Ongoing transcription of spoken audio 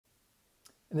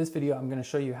In this video, I'm going to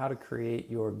show you how to create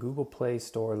your Google Play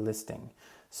Store listing.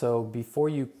 So before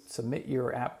you submit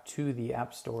your app to the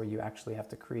App Store, you actually have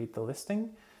to create the listing.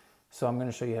 So I'm going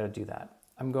to show you how to do that.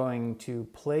 I'm going to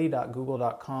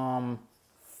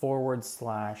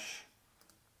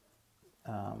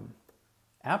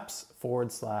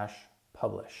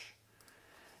play.google.com/apps/publish.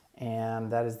 And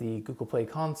that is the Google Play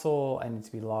console. I need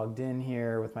to be logged in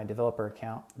here with my developer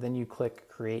account. Then you click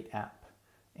Create App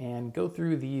and go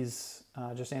through these,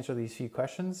 just answer these few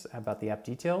questions about the app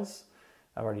details.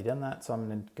 I've already done that, so I'm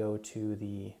going to go to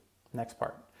the next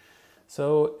part.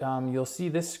 So you'll see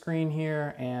this screen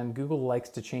here, and Google likes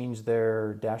to change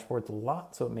their dashboards a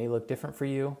lot, so it may look different for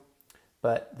you.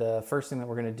 But the first thing that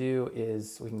we're going to do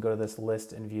is we can go to this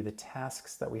list and view the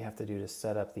tasks that we have to do to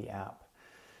set up the app.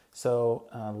 So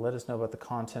let us know about the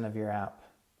content of your app.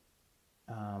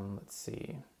 Let's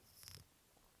see.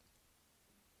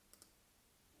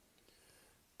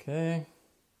 Okay.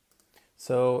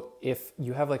 So if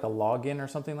you have like a login or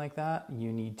something like that,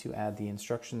 you need to add the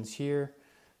instructions here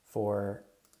for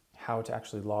how to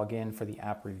actually log in for the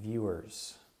app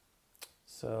reviewers.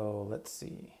 So let's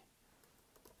see.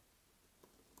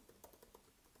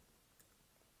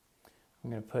 I'm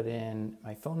going to put in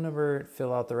my phone number,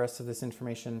 fill out the rest of this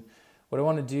information. What I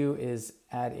want to do is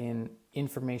add in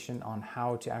information on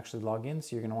how to actually log in.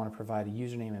 So you're going to want to provide a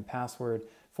username and password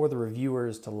for the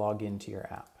reviewers to log into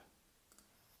your app.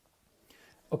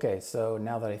 Okay, so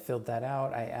now that I filled that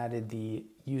out, I added the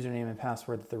username and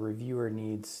password that the reviewer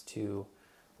needs to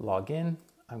log in.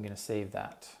 I'm going to save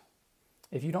that.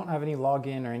 If you don't have any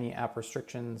login or any app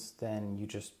restrictions, then you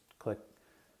just click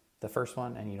the first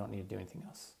one and you don't need to do anything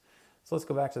else. So let's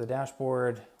go back to the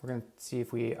dashboard. We're going to see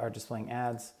if we are displaying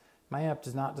ads. My app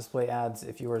does not display ads.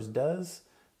 If yours does,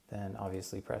 then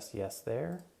obviously press yes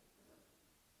there.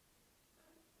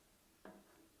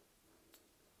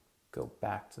 Go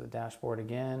back to the dashboard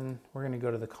again. We're going to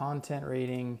go to the content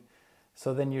rating.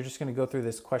 So then you're just going to go through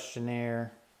this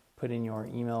questionnaire, put in your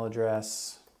email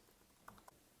address.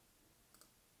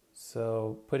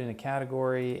 So put in a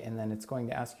category, and then it's going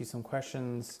to ask you some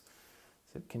questions.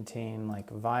 Does it contain like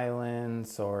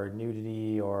violence or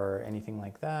nudity or anything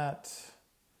like that?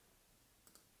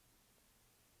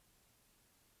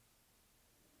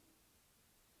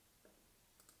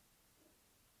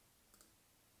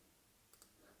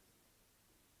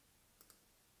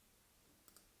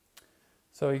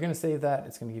 So you're going to save that.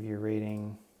 It's going to give you a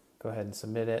rating. Go ahead and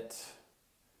submit it.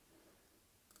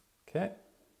 Okay.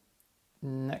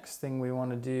 Next thing we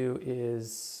want to do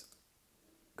is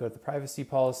go to the privacy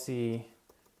policy.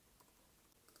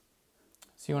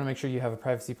 So you want to make sure you have a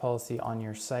privacy policy on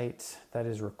your site. That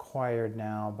is required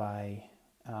now by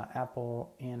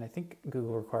Apple, and I think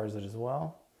Google requires it as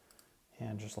well.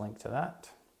 And just link to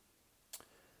that.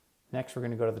 Next, we're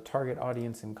going to go to the target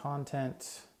audience and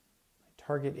content.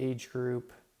 Target age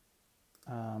group.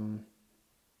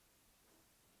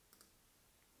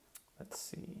 Let's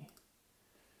see.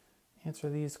 Answer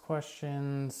these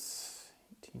questions.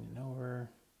 18 and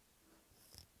over.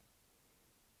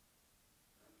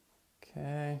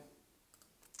 Okay.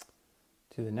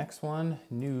 To the next one,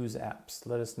 news apps.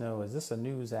 Let us know, is this a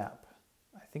news app?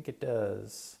 I think it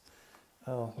does.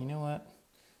 Oh, you know what?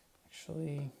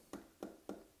 Actually,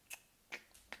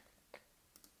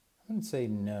 I'm going to say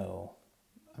no.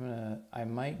 I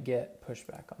might get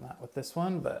pushback on that with this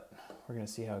one, but we're going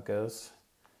to see how it goes.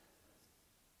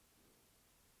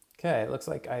 Okay, it looks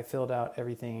like I filled out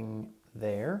everything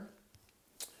there.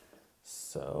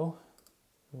 So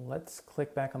let's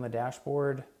click back on the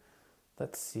dashboard.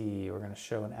 Let's see, we're going to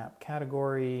show an app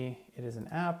category. It is an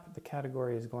app. The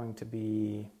category is going to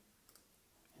be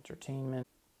entertainment.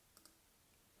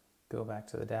 Go back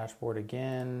to the dashboard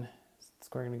again.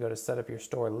 We're going to go to set up your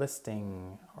store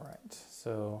listing. All right,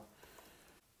 so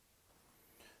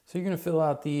you're going to fill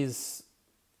out these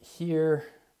here.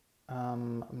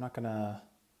 I'm not going to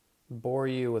bore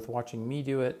you with watching me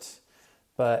do it,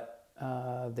 but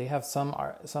they have some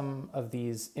of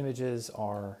these images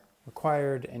are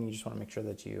required, and you just want to make sure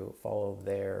that you follow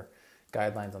their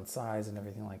guidelines on size and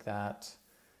everything like that,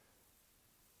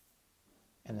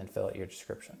 and then fill out your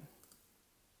description.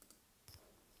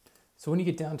 So when you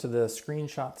get down to the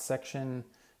screenshot section,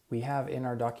 we have in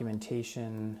our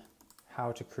documentation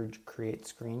how to create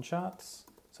screenshots.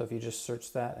 So if you just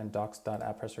search that in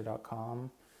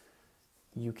docs.apppresser.com,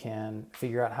 you can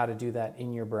figure out how to do that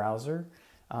in your browser.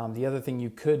 The other thing you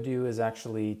could do is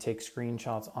actually take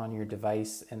screenshots on your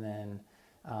device and then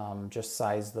just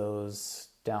size those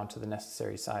down to the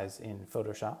necessary size in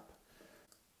Photoshop.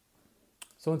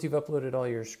 So once you've uploaded all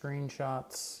your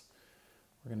screenshots,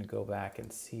 we're going to go back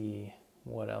and see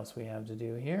what else we have to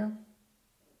do here.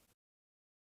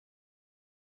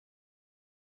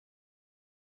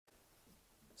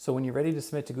 So when you're ready to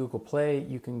submit to Google Play,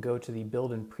 you can go to the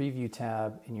Build and Preview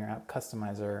tab in your app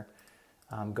customizer,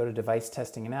 go to Device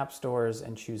Testing and App Stores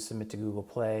and choose Submit to Google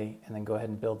Play, and then go ahead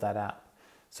and build that app.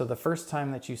 So the first time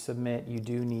that you submit, you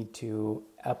do need to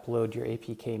upload your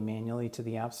APK manually to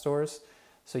the app stores.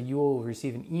 So you will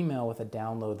receive an email with a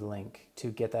download link to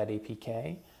get that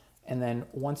APK. And then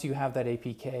once you have that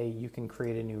APK, you can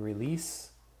create a new release.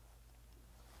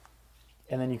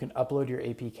 And then you can upload your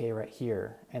APK right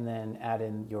here and then add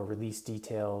in your release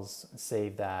details,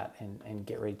 save that, and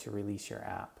get ready to release your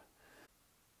app.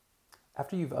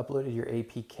 After you've uploaded your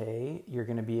APK, you're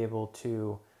going to be able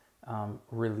to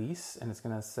release, and it's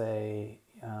going to say,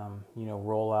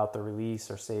 roll out the release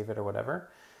or save it or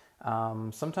whatever.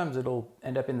 Sometimes it'll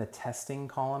end up in the testing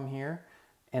column here,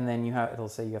 and then it'll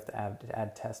say you have to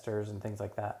add testers and things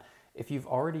like that. If you've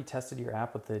already tested your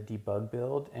app with the debug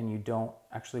build and you don't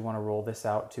actually want to roll this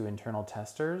out to internal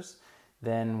testers,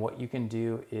 then what you can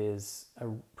do is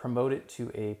promote it to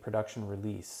a production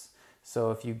release.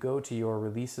 So if you go to your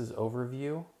releases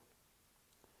overview,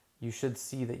 you should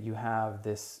see that you have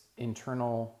this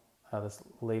internal, this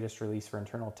latest release for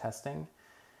internal testing.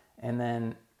 And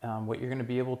then what you're going to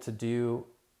be able to do,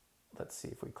 let's see,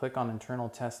 if we click on internal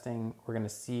testing, we're going to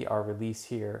see our release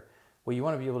here. What you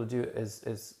want to be able to do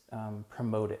is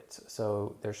promote it.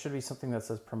 So there should be something that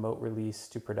says promote release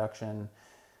to production.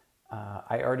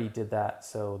 I already did that,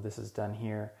 so this is done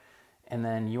here. And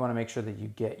then you want to make sure that you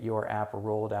get your app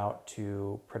rolled out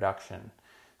to production.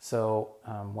 So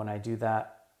when I do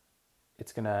that,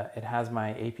 it has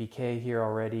my APK here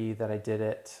already that I did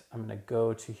it. I'm going to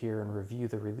go to here and review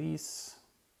the release.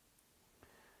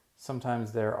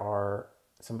 Sometimes there are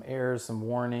some errors, some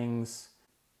warnings.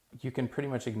 You can pretty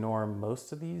much ignore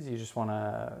most of these. You just want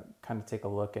to kind of take a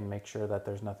look and make sure that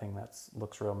there's nothing that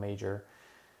looks real major.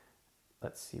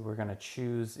 Let's see, we're going to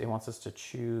choose, it wants us to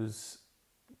choose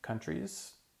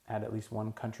countries, add at least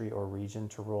one country or region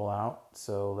to roll out.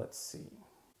 So let's see.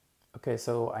 Okay,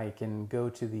 so I can go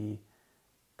to the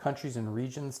Countries and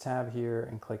Regions tab here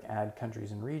and click Add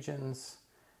Countries and Regions.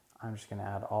 I'm just going to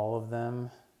add all of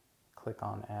them. Click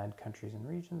on Add Countries and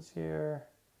Regions here.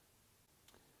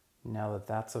 Now that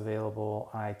that's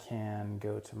available, I can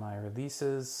go to my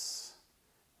releases.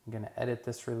 I'm going to edit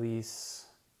this release.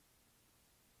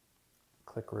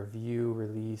 Click Review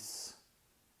Release.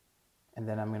 And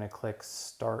then I'm going to click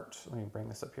Start. Let me bring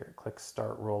this up here. Click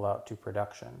Start Rollout to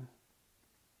Production.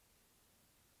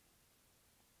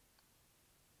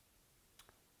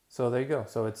 So there you go.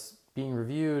 So it's being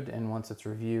reviewed, and once it's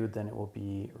reviewed, then it will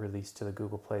be released to the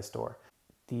Google Play Store.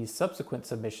 The subsequent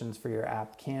submissions for your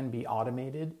app can be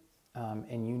automated,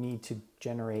 and you need to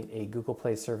generate a Google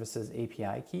Play Services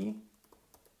API key.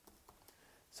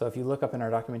 So if you look up in our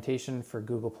documentation for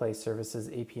Google Play Services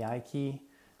API key,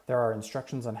 there are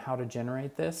instructions on how to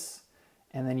generate this,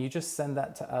 and then you just send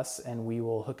that to us and we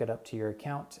will hook it up to your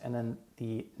account. And then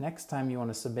the next time you want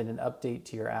to submit an update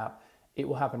to your app, it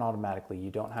will happen automatically.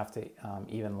 You don't have to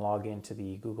even log into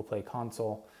the Google Play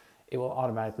console. It will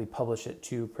automatically publish it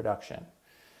to production.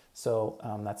 So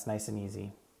that's nice and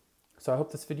easy. So I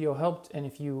hope this video helped, and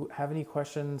if you have any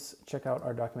questions, check out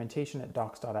our documentation at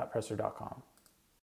docs.apppresser.com.